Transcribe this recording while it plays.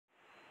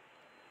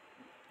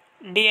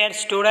Dear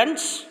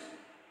students,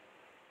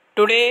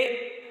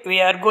 today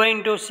we are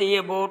going to see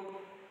about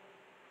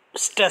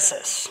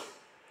stresses.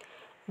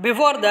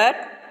 Before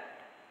that,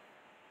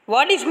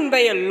 what is meant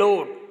by a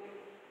load?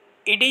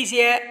 It is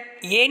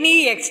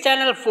any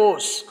external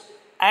force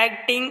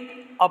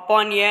acting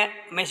upon a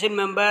machine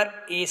member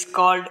is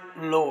called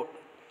load.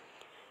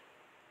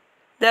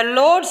 The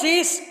loads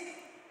is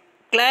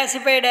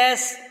classified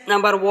as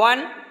number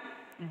 1,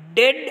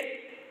 dead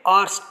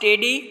or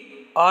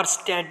steady or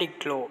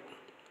static load.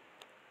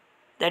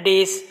 That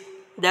is,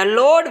 the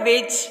load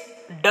which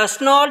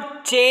does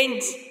not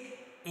change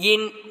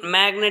in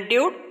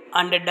magnitude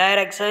and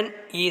direction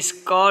is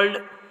called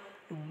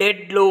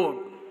dead load.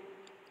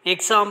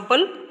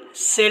 Example,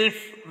 self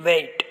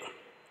weight.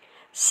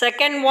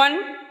 Second one,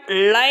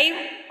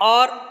 live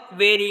or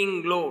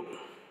varying load.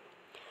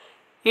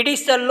 It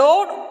is the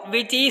load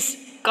which is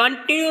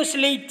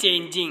continuously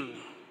changing.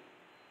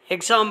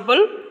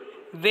 Example,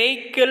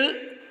 vehicle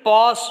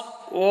pass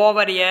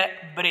over a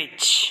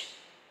bridge.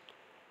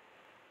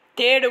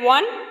 Third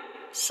one,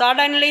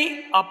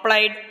 suddenly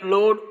applied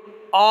load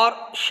or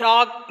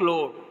shock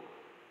load.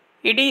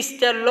 It is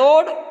the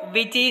load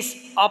which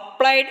is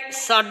applied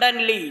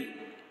suddenly.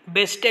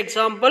 Best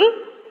example,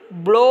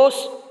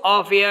 blows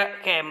of a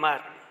hammer.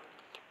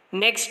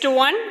 Next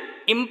one,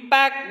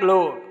 impact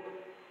load.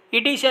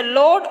 It is a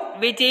load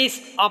which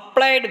is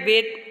applied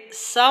with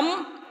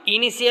some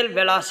initial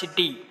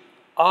velocity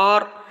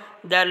or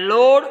the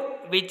load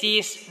which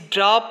is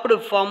dropped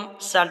from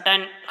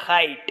certain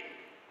height.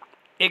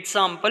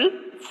 Example,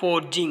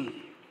 forging.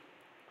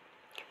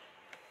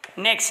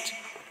 Next,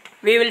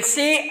 we will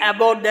see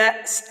about the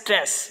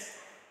stress.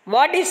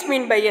 What is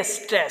meant by a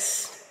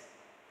stress?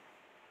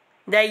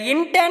 The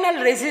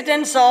internal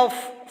resistance of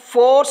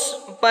force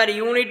per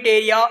unit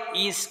area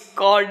is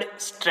called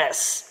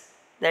stress.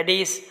 That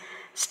is,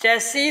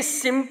 stress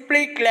is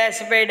simply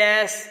classified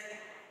as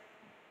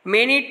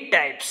many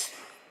types.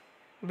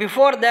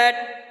 Before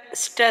that,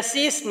 stress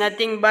is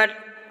nothing but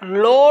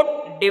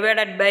load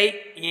divided by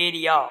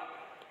area,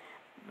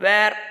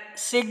 where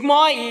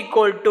sigma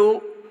equal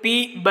to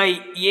P by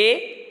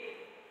A.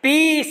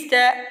 P is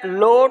the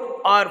load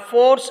or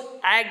force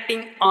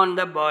acting on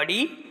the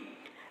body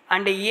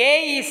and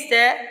A is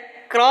the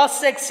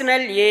cross-sectional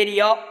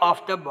area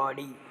of the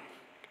body.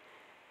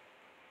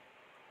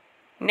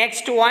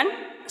 Next one,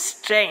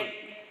 strain.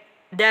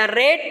 The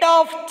rate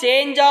of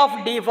change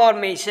of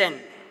deformation,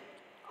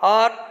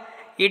 or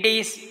it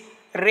is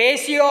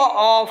ratio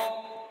of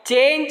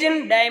change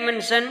in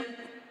dimension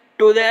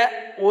to the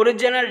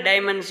original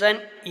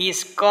dimension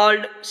is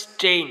called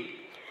strain.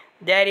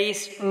 There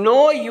is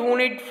no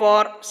unit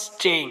for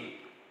strain.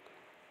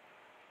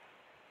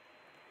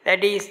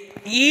 That is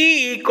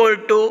E equal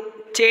to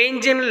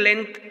change in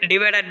length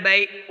divided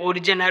by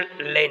original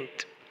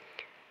length.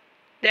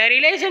 The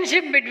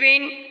relationship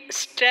between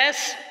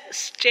stress,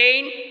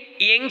 strain,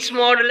 Young's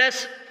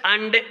modulus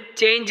and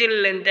change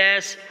in length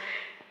as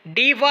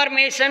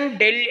deformation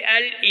del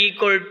L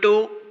equal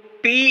to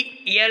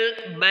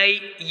PL by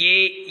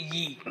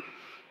AE.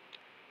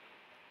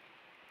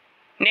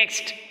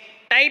 Next,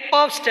 type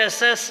of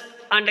stresses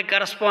and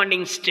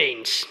corresponding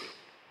strains.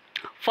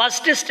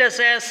 First stress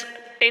is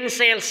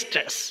tensile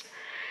stress.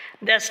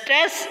 The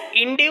stress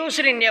induced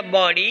in a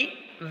body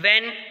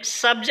when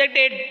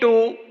subjected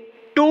to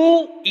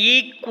two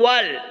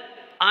equal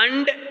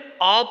and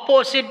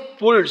opposite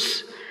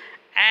pulls,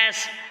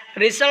 as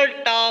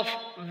result of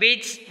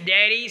which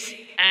there is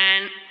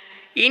an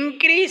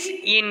increase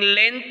in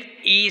length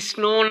is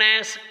known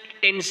as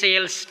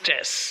tensile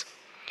stress.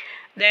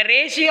 The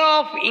ratio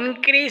of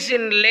increase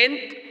in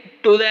length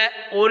to the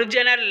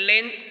original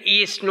length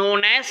is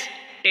known as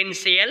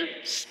tensile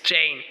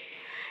strain.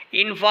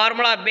 In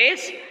formula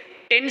base,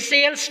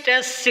 tensile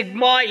stress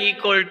sigma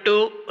equal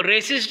to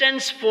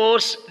resistance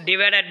force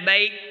divided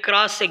by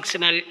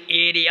cross-sectional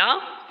area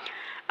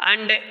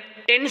and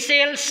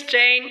tensile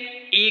strain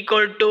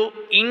equal to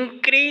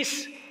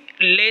increase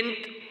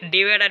length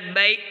divided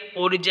by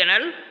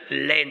original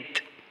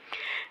length.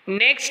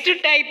 Next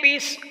type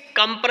is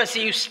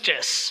compressive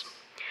stress.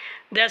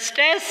 The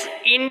stress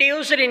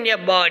induced in a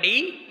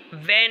body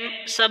when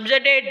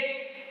subjected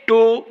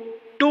to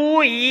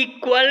two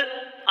equal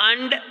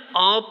and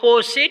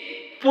opposite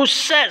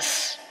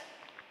pushes,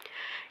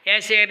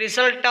 as a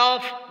result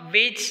of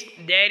which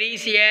there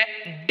is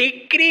a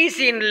decrease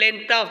in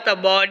length of the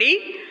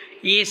body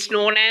is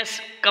known as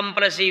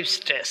compressive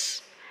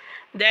stress.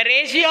 The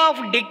ratio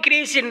of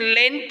decrease in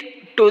length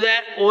to the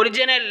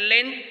original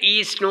length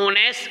is known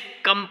as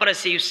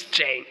compressive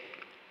strain.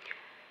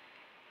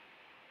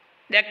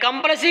 The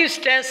compressive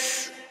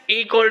stress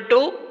equal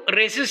to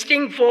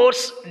resisting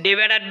force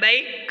divided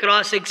by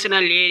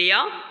cross-sectional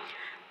area.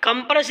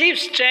 Compressive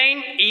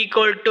strain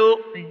equal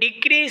to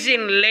decrease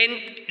in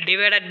length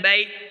divided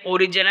by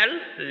original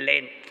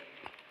length.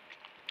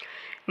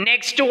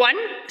 Next one,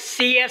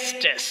 shear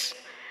stress.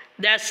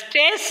 The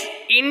stress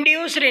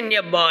induced in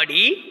a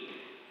body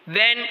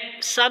when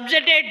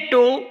subjected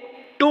to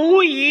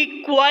two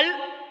equal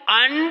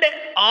and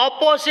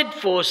opposite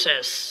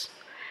forces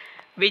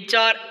which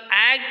are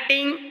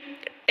acting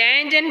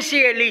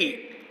tangentially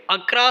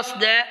across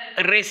the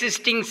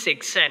resisting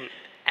section,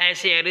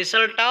 as a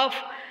result of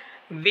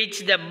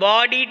which the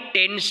body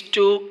tends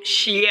to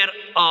shear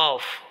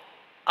off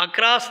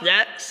across the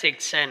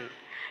section,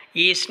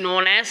 is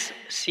known as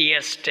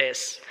shear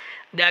stress.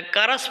 The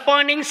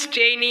corresponding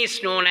strain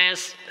is known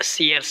as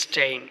shear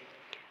strain.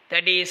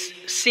 That is,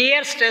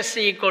 shear stress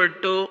equal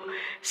to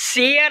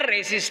shear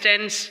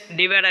resistance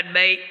divided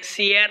by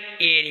shear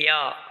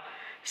area.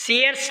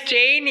 Shear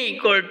strain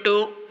equal to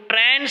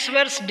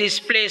transverse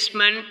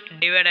displacement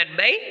divided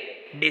by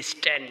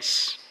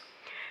distance.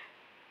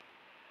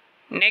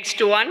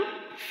 Next one,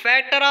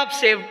 factor of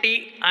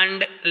safety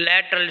and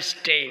lateral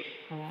strain.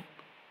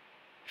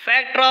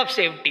 Factor of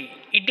safety.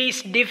 It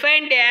is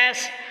defined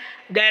as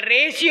the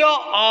ratio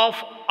of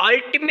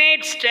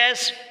ultimate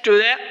stress to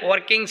the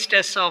working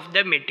stress of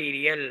the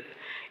material.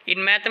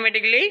 In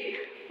mathematically,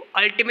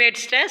 ultimate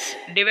stress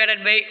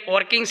divided by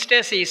working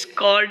stress is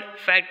called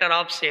factor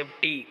of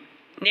safety.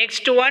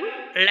 Next one,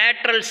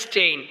 lateral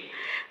strain.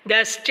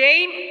 The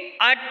strain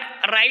at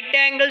right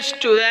angles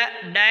to the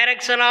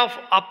direction of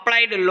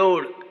applied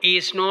load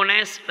is known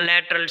as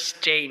lateral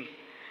strain.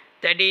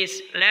 That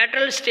is,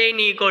 lateral strain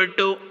equal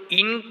to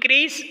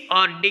increase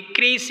or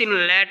decrease in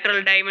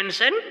lateral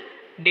dimension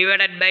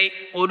divided by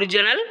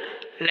original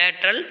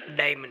lateral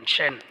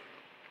dimension.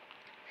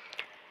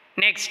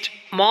 Next,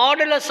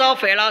 modulus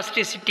of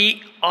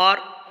elasticity or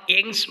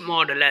Young's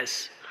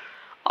modulus.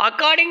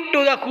 According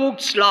to the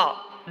Hooke's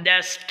law,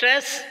 the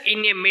stress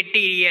in a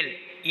material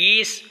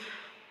is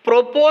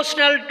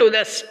proportional to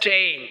the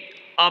strain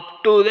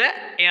up to the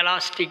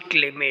elastic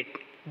limit.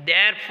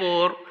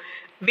 Therefore,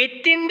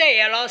 within the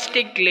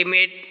elastic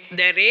limit,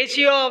 the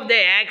ratio of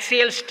the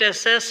axial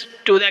stresses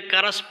to the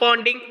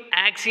corresponding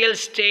axial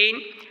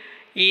strain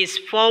is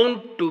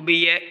found to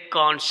be a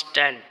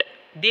constant.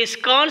 This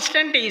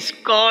constant is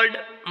called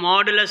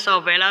modulus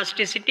of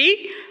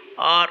elasticity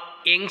or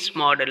Young's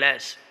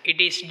modulus.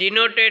 It is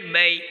denoted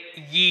by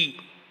E.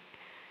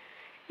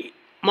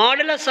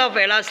 Modulus of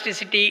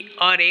elasticity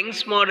or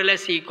Young's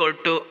modulus equal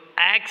to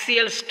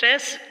axial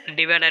stress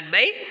divided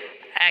by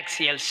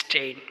axial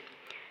strain.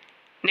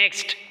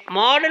 Next,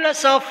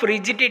 modulus of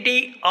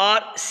rigidity or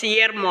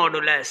shear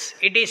modulus.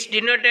 It is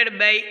denoted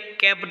by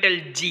capital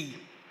G.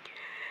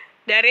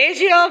 The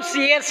ratio of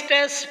shear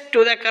stress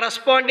to the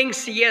corresponding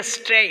shear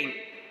strain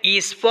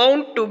is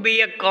found to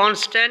be a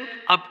constant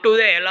up to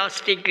the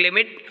elastic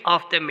limit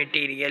of the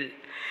material.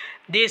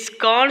 This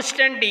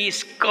constant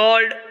is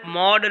called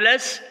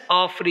modulus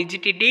of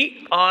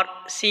rigidity or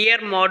shear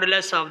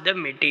modulus of the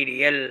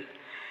material.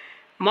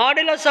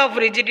 Modulus of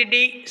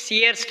rigidity,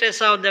 shear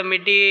stress of the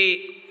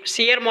material,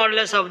 shear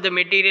modulus of the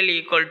material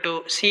equal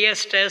to shear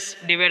stress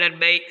divided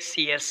by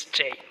shear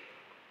strain.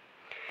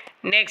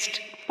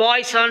 Next,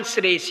 Poisson's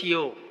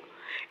ratio.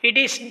 It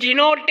is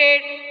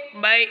denoted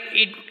by,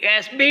 it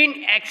has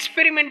been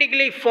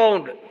experimentally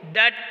found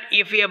that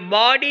if a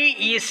body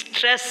is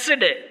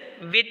stressed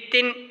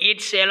within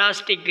its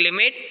elastic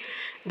limit,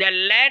 the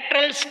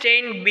lateral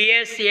strain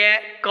bears a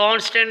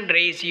constant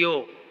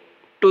ratio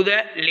to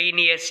the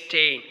linear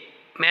strain.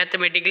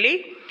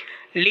 Mathematically,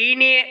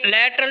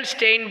 lateral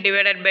strain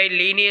divided by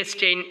linear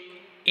strain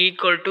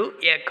equal to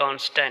a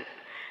constant.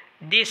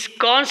 This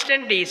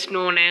constant is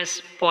known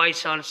as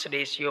Poisson's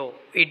ratio.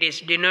 It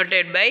is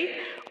denoted by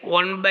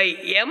 1 by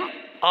m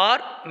or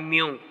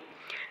mu.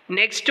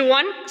 Next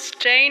one,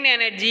 strain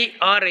energy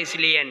or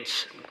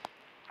resilience.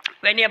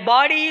 When a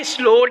body is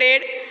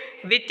loaded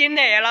within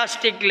the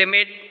elastic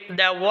limit,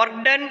 the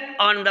work done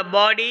on the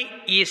body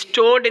is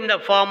stored in the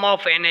form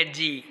of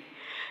energy.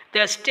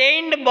 The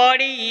strained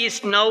body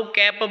is now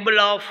capable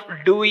of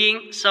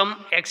doing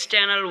some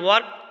external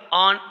work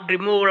on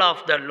removal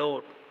of the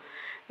load.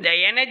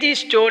 The energy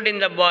stored in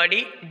the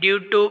body due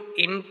to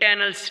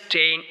internal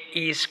strain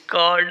is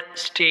called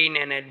strain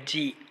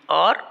energy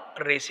or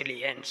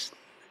resilience.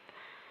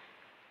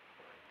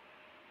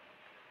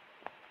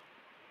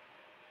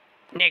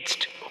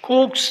 Next,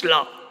 Hooke's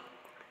law.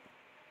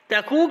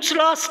 The Hooke's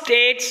law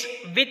states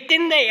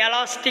within the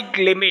elastic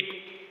limit,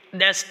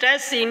 the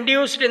stress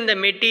induced in the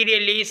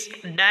material is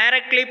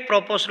directly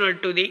proportional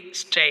to the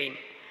strain.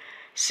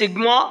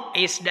 Sigma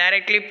is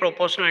directly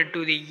proportional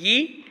to the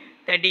E,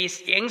 that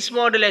is Young's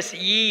modulus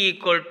E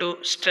equal to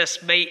stress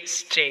by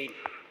strain.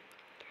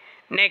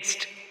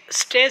 Next,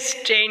 stress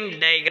strain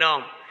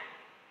diagram.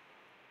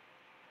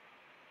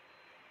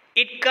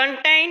 It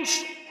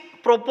contains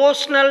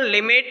proportional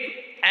limit,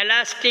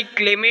 elastic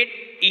limit,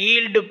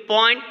 yield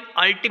point,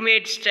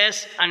 ultimate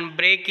stress and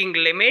breaking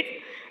limit.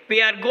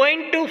 We are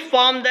going to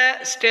form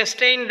the stress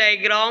strain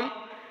diagram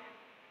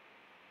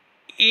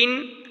in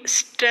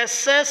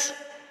stresses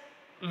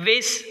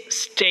with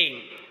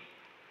strain.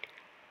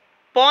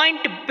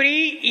 Point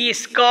P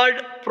is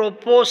called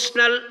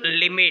proportional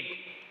limit.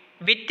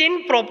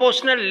 Within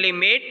proportional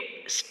limit,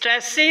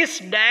 stress is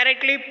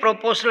directly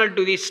proportional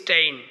to the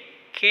strain.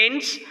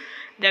 Hence,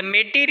 the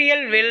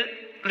material will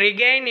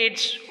regain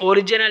its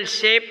original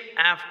shape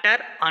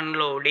after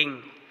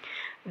unloading.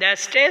 The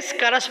stress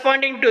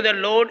corresponding to the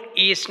load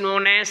is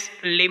known as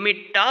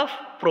limit of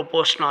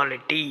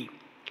proportionality.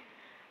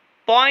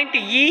 Point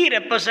E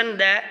represents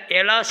the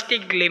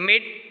elastic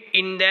limit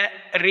in the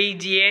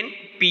region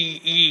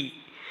PE.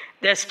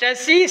 The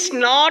stress is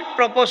not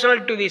proportional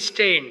to the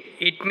strain.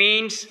 It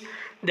means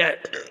the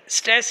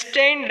stress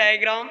strain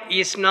diagram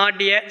is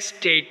not a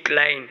straight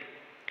line.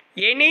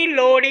 Any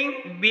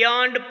loading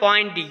beyond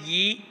point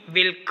E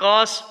will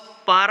cause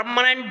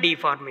permanent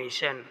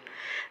deformation.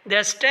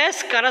 The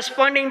stress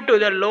corresponding to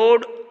the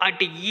load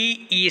at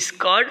E is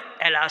called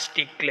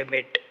elastic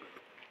limit.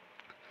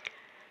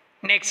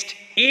 Next,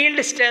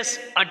 yield stress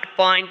at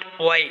point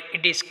Y.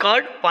 It is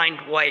called point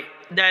Y.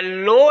 The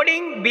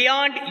loading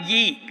beyond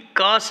E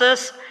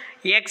causes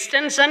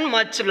extension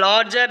much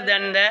larger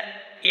than the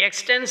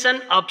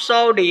extension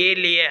observed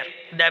earlier.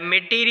 The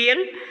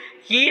material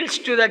yields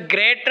to the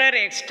greater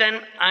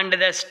extent and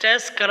the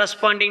stress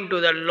corresponding to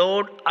the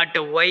load at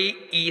Y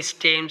is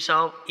terms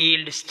of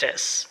yield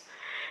stress.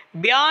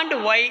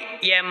 Beyond Y,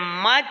 a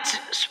much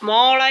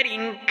smaller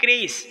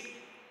increase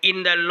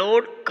in the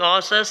load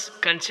causes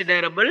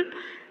considerable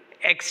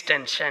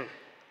extension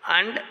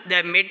and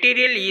the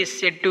material is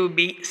said to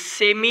be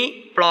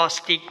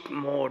semi-plastic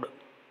mode.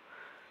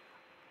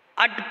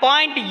 At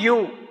point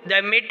U,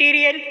 the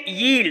material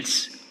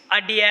yields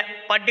at a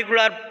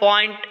particular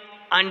point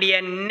and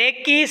a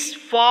neck is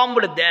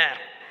formed there.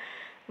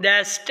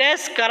 The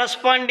stress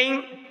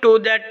corresponding to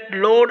that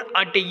load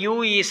at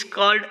U is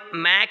called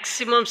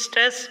maximum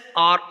stress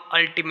or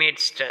ultimate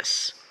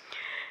stress.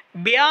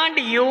 Beyond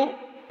U,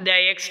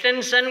 the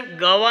extension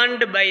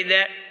governed by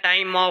the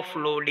time of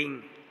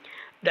loading.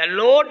 The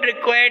load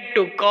required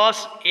to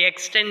cause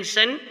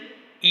extension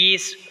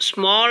is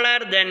smaller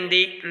than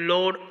the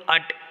load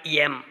at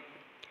M.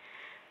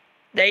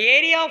 The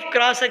area of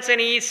cross section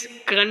is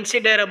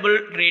considerably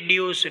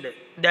reduced.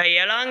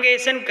 The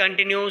elongation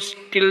continues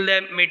till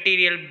the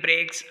material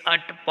breaks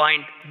at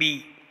point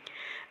B.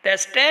 The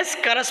stress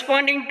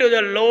corresponding to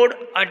the load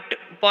at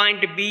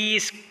point B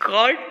is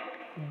called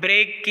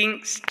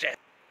breaking stress.